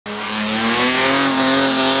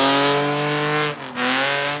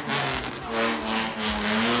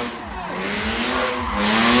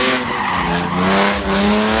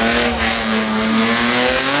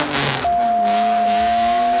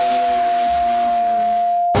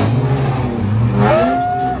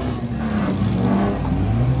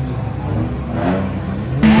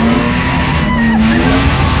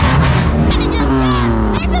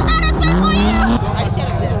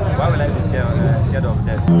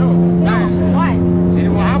What? See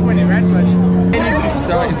what happened eventually. Any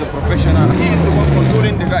drifter is a professional. He is the one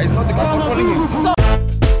controlling the guy. It's not the guy controlling him. So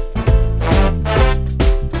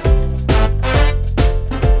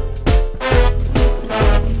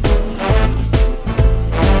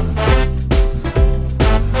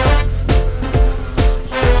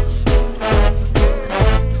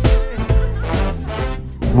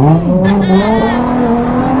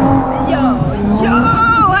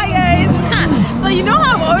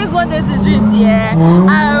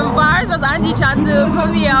to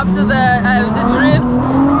put me up to the drift.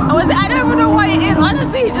 I don't even know what it is.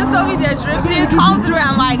 Honestly, he just told me they're drifting. Come through.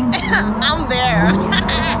 I'm like, I'm there.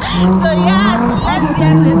 So yes, let's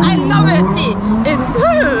get this. I love it. See, it's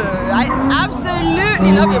I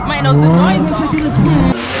absolutely love it. Minus the noise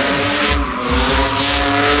though.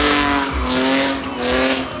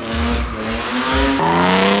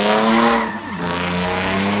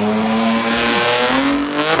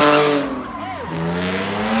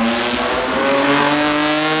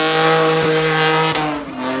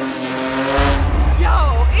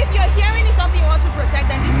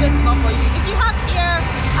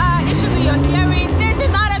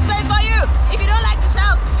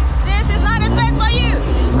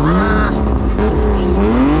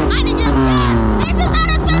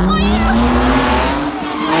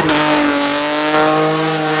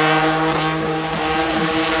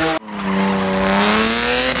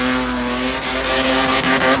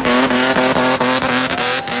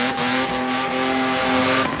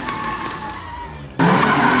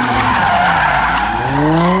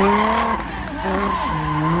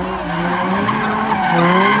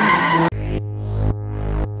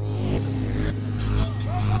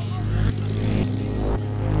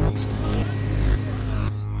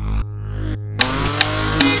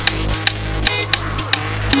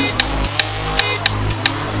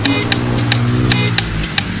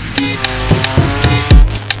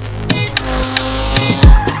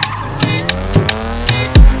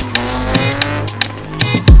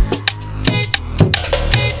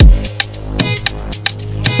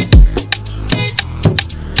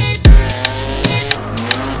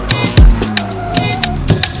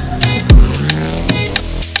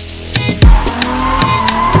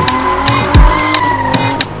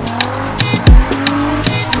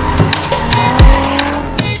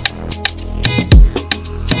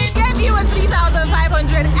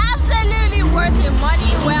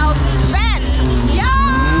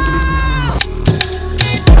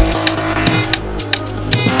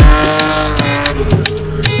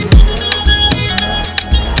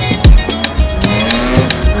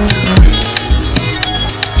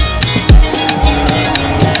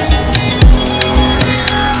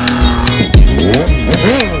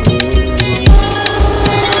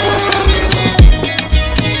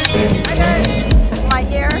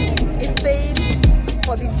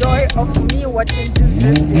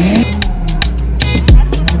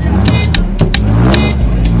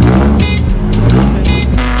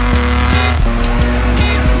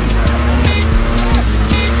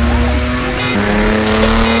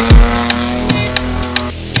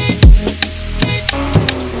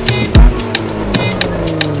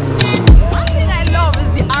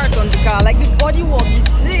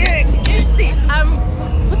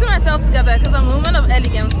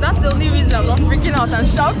 And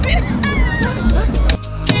shouting.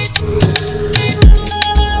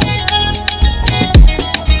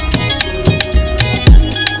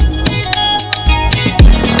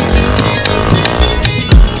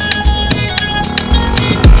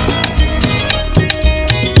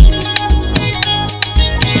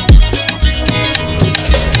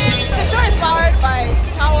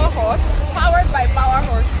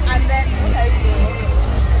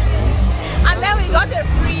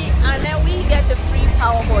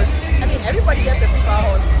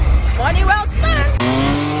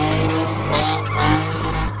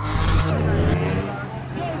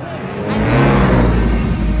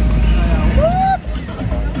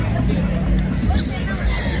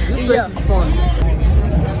 This is fun.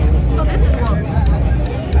 So this is what?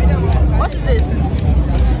 What is this?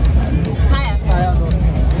 Tire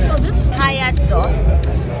dust. So this is tire dust,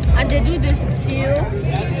 and they do this till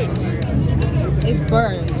it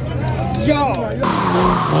burns. Yo.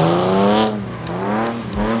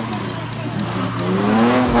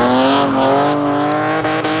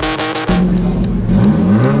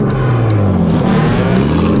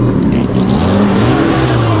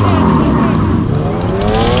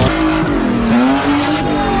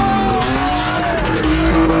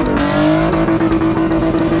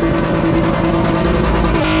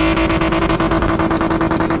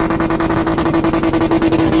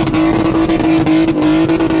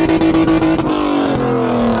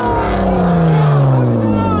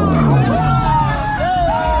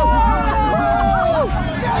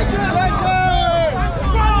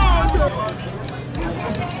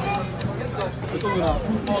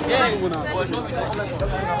 You're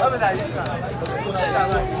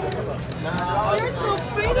so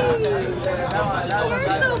pretty. You're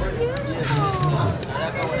so beautiful.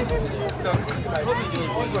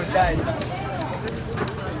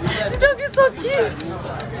 The dog is so cute.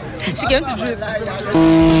 She came to drift.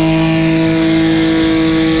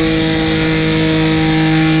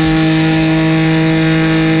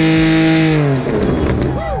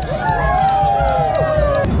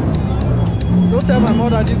 Don't tell my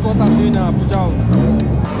mother this is what I'm doing in Abuja.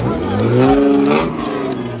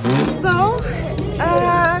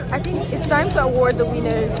 I think it's time to award the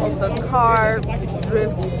winners of the car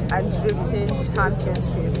drift and drifting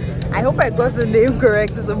championship. I hope I got the name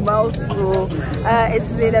correct. It's a mouthful.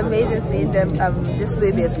 It's been amazing seeing them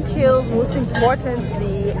display their skills. Most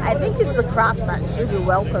importantly, I think it's a craft that should be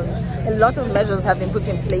welcomed. A lot of measures have been put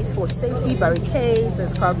in place for safety, barricades,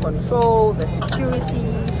 there's crowd control, there's security.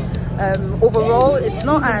 Overall, it's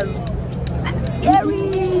not as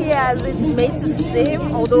scary as it's made to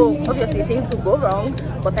seem, although obviously things could go wrong,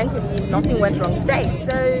 but thankfully nothing went wrong today.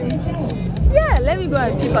 So yeah, let me go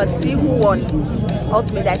and keep and see who won.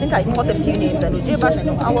 Ultimately, I think I caught a few names. I know J-Bash, I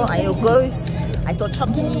know Owl, I know Ghost, I saw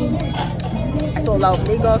Chucky, I saw Lao of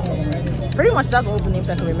Lagos. Pretty much that's all the names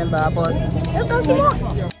I can remember, but let's go see more.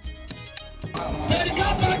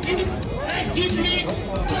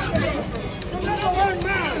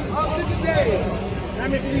 Let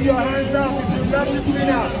me see your hands up if you love this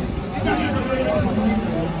winner.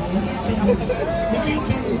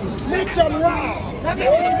 Make some wow. Let's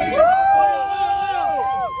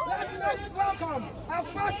welcome our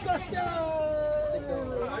first question.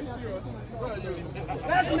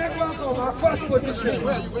 Let's make welcome our first position.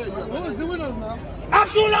 Who is the winner now?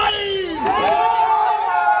 Abdullahi!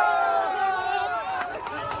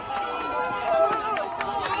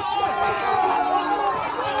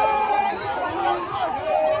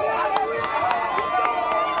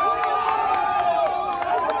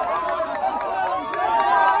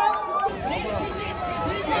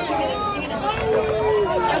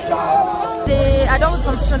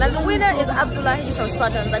 Competition, and the winner is Abdullahi from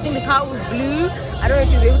Stunts. I think the car was blue. I don't know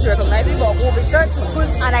if you'll be able to recognize it, but we'll be sure to put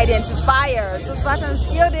an identifier. So Stunts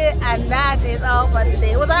killed it, and that is all for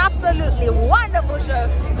today. It was an absolutely wonderful show.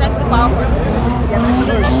 Thanks to Power for putting this together.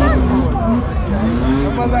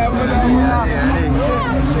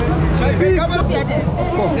 Of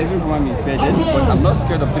course, everyone is fair, but I'm not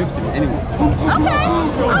scared of drifting anymore.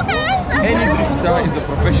 Okay. Any drifter is a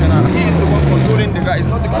professional. He is the one controlling the car. It's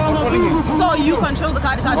not the car controlling him. So you control the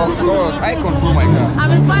car? The car of course, I control my car.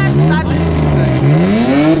 I'm inspired to start drifting.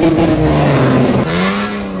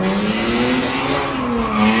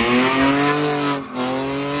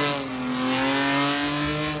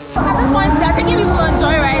 At this point, they are taking people on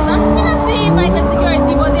joyrides. I'm gonna see if I can secure a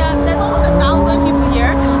seat, but there's almost 1,000 people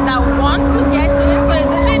here that want to get to it, so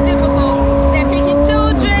it's a bit difficult. They're taking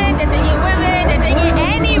children, they're taking women, they're taking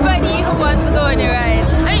anybody who wants to go on a ride.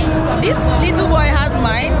 I mean, this little boy has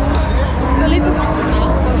mind. The little boy.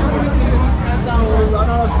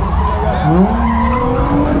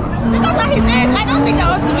 Because at his age, I don't think I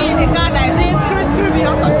want to be in a car that is doing screw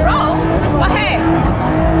beyond control. But hey,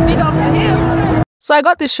 big ups to him. So I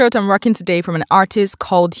got this shirt I'm rocking today from an artist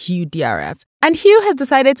called Halooooo DRF. And Halooooo has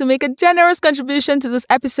decided to make a generous contribution to this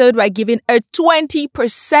episode by giving a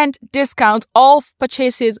 20% discount off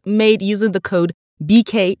purchases made using the code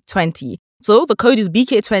BK20. So the code is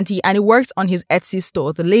BK20 and it works on his Etsy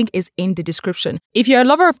store. The link is in the description. If you're a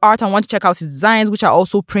lover of art and want to check out his designs, which are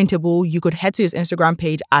also printable, you could head to his Instagram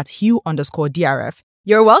page at Halooooo_DRF.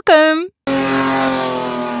 You're welcome!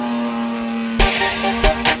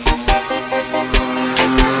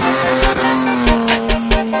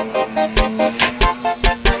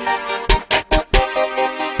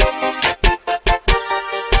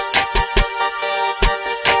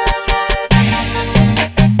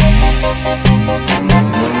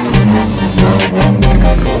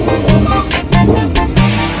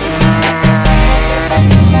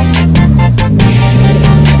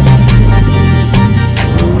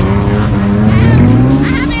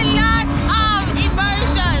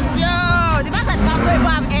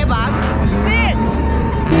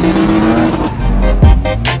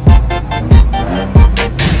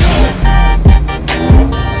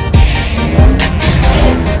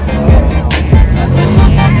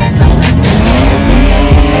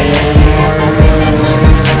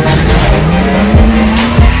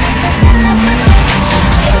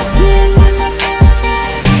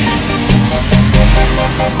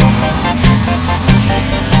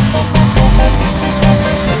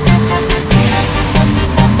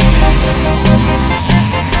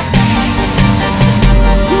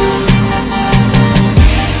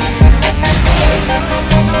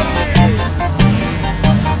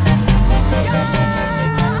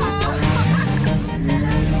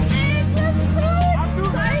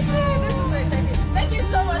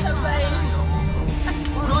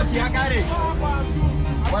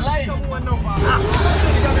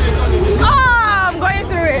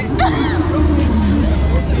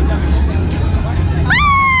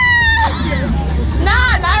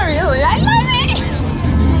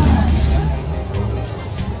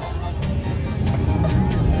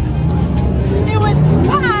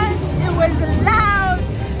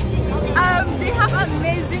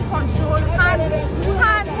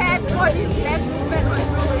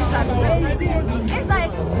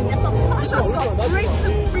 into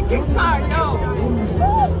the freaking car, yo.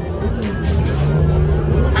 Woo.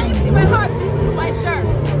 And you see my heart beat through my shirt.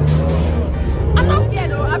 I'm not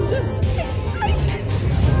scared though, I'm just excited.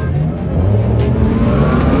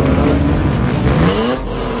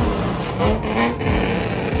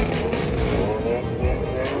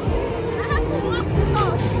 I have to walk this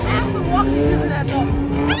off. I have to walk this business off.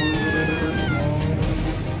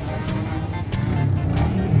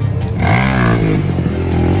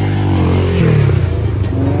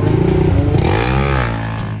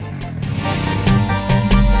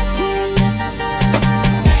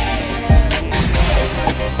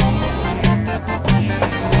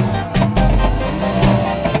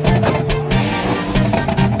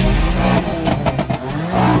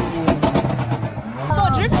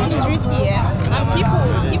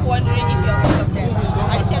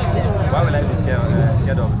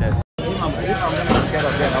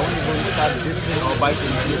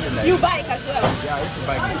 You bike as well? Yeah, I used to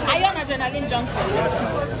bike. Are you an adrenaline junkie? Yes,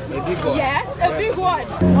 a big one. Yes, a big one.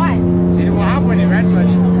 Why? See what happened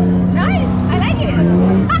eventually. Nice, I like it.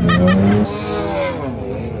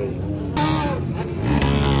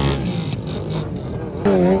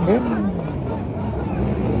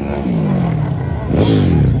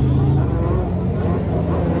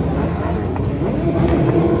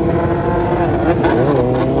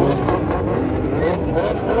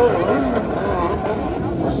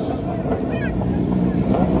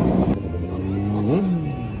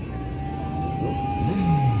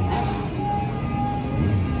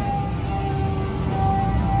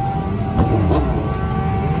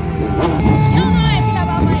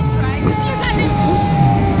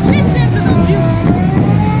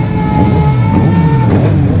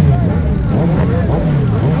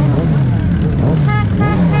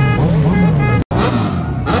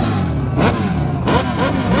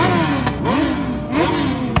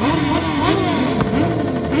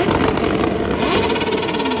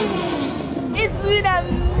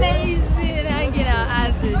 Amazing hanging out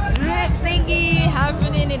at the drift thingy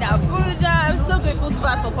happening in Abuja. I'm so grateful to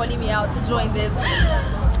Fast for calling me out to join this.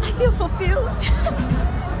 I feel fulfilled.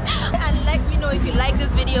 And let me know if you like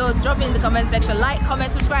this video. Drop it in the comment section. Like,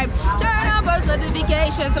 comment, subscribe, turn on post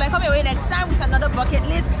notifications. So I come your way next time with another bucket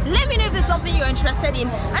list. Let me know if there's something you're interested in.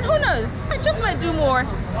 And who knows, I just might do more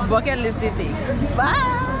bucket listed things.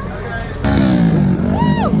 Bye.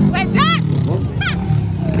 Woo!